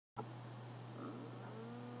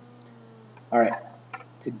All right,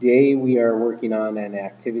 today we are working on an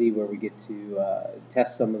activity where we get to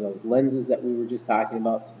test some of those lenses that we were just talking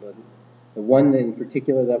about. So the one in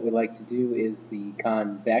particular that we like to do is the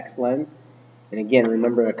convex lens. And again,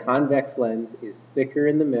 remember a convex lens is thicker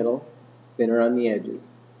in the middle, thinner on the edges,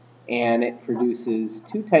 and it produces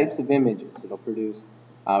two types of images. It'll produce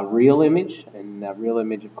a real image, and a real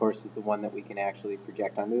image, of course, is the one that we can actually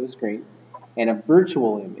project onto the screen, and a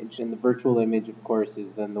virtual image. And the virtual image, of course,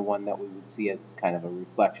 is then the one that we would see as kind of a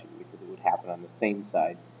reflection because it would happen on the same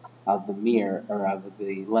side of the mirror or of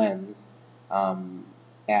the lens um,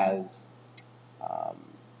 as um,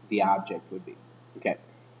 the object would be. Okay.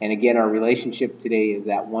 And again, our relationship today is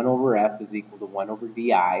that 1 over f is equal to 1 over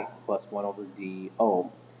di plus 1 over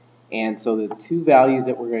do. And so the two values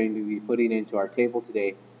that we're going to be putting into our table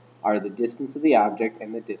today are the distance of the object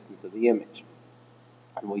and the distance of the image.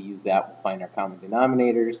 And we'll use that, we'll find our common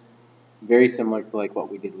denominators, very similar to like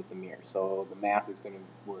what we did with the mirror. So the math is going to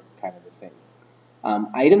work kind of the same.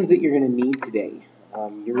 Items that you're going to need today.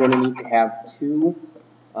 You're going to need to have two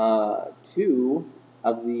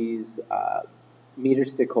of these meter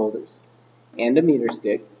stick holders and a meter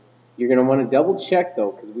stick. You're going to want to double check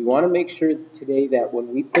though, because we want to make sure today that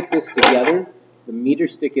when we put this together, the meter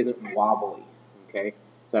stick isn't wobbly. Okay,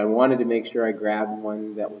 so I wanted to make sure I grabbed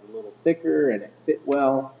one that was a little thicker and it fit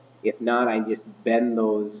well. If not, I just bend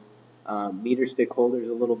those meter stick holders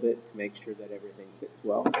a little bit to make sure that everything fits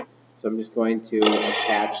well. So I'm just going to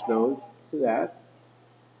attach those to that.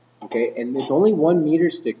 Okay, and it's only one meter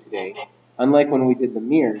stick today, unlike when we did the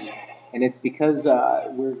mirrors. And it's because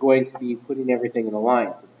we're going to be putting everything in a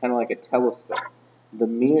line, so it's kind of like a telescope. The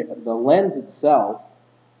lens itself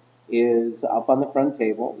is up on the front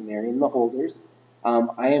table, and they're in the holders.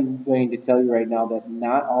 I am going to tell you right now that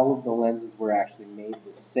not all of the lenses were actually made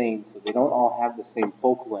the same, so they don't all have the same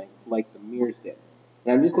focal length like the mirrors did.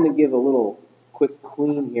 And I'm just going to give a little quick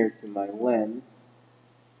clean here to my lens,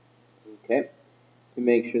 okay, to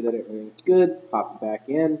make sure that everything's good. Pop it back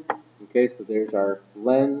in. Okay, so there's our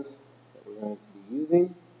lens that we're going to be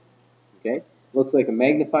using. Okay, looks like a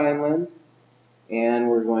magnifying lens, and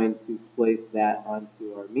we're going to place that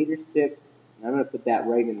onto our meter stick. And I'm going to put that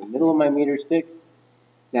right in the middle of my meter stick.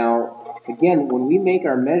 Now, again, when we make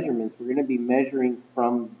our measurements, we're going to be measuring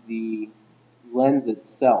from the lens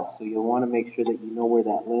itself. So you'll want to make sure that you know where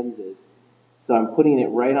that lens is. So I'm putting it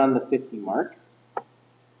right on the 50 mark.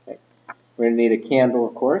 Okay. We're going to need a candle,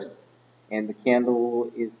 of course, and the candle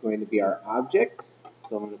is going to be our object.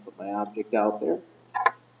 So I'm going to put my object out there.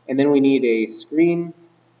 And then we need a screen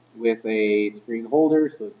with a screen holder,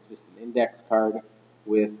 so it's just an index card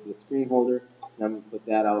with the screen holder. And I'm going to put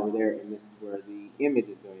that over there, and this is where the image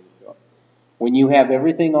is going to show up. When you have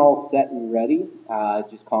everything all set and ready,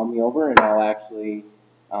 just call me over and I'll actually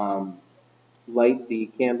light the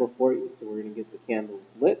candle for you. So we're going to get the candles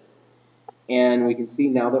lit. And we can see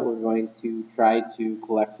now that we're going to try to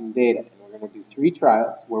collect some data. And we're going to do 3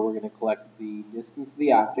 trials where we're going to collect the distance of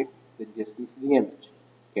the object, the distance of the image.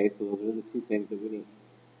 Okay, so those are the 2 things that we need.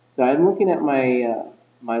 So I'm looking at my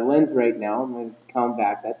my lens right now. I'm going to count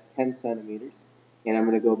back. That's 10 centimeters. And I'm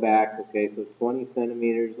going to go back, okay, so 20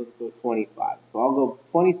 centimeters. Let's go 25. So I'll go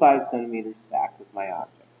 25 centimeters back with my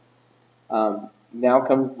object. Now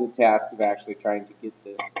comes the task of actually trying to get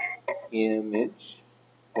this image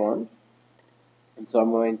formed. And so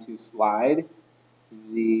I'm going to slide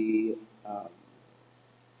the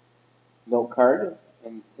note card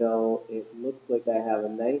until it looks like I have a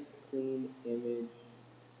nice clean image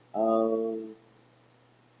of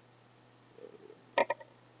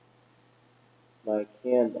my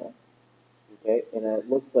candle. Okay, and it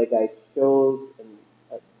looks like I chose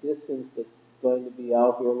a distance that's going to be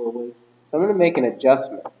out here a little ways. So I'm going to make an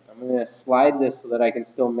adjustment. I'm going to slide this so that I can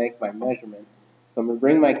still make my measurement. So I'm going to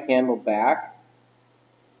bring my candle back,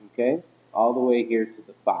 okay, all the way here to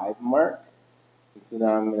the 5 mark. And so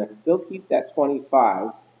now I'm going to still keep that 25,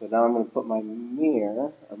 but now I'm going to put my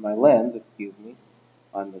mirror, or my lens, excuse me,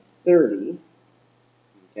 on the 30.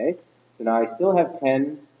 Okay, so now I still have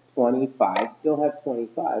 10, 25, still have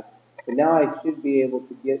 25, but now I should be able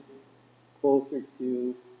to get closer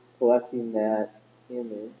to collecting that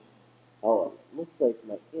image. Oh, it looks like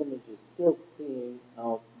my image is still clean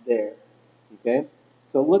out there. Okay,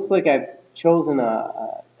 so it looks like I've chosen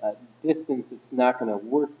a distance that's not going to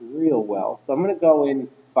work real well. So I'm going to go in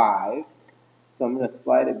 5. So I'm going to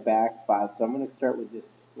slide it back 5. So I'm going to start with just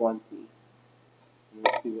 20.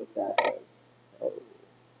 Let's see what that does. Oh.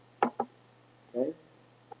 Okay.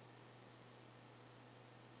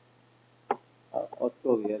 Let's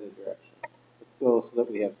go the other direction. Let's go so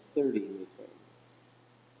that we have 30 in between.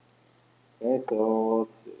 Okay, so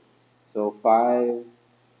let's see. So 5,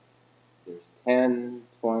 there's 10,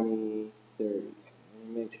 20, 30. Let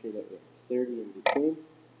me make sure that we have 30 in between.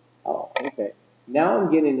 Oh, okay. Now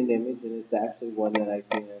I'm getting an image, and it's actually one that I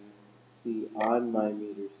can see on my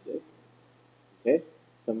meter stick. Okay,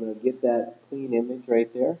 so I'm going to get that clean image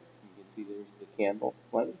right there. You can see there's the candle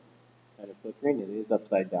flame kind of flickering. It is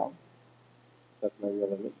upside down. That's my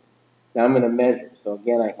real image. Now I'm going to measure. So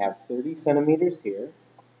again, I have 30 centimeters here,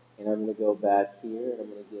 and I'm going to go back here, and I'm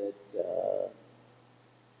going to get,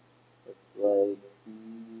 looks like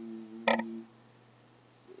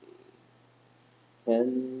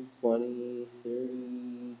 10, 20,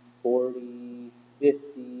 30, 40,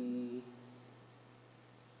 50,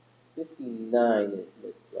 59 it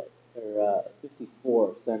looks like, or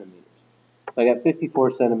 54 centimeters. So I got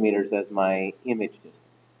 54 centimeters as my image distance.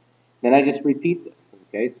 Then I just repeat this,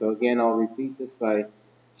 okay? So again, I'll repeat this by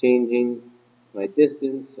changing my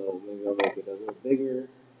distance, so maybe I'll make it a little bigger,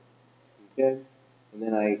 okay? And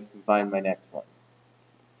then I can find my next one.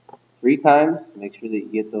 3 times, make sure that you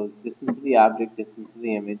get those distance of the object, distance of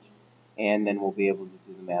the image, and then we'll be able to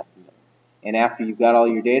do the math from there. And after you've got all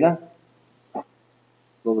your data,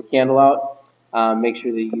 blow the candle out, make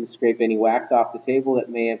sure that you scrape any wax off the table that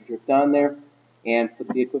may have dripped on there, and put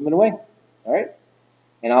the equipment away, all right?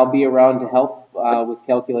 And I'll be around to help with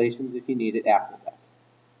calculations if you need it after.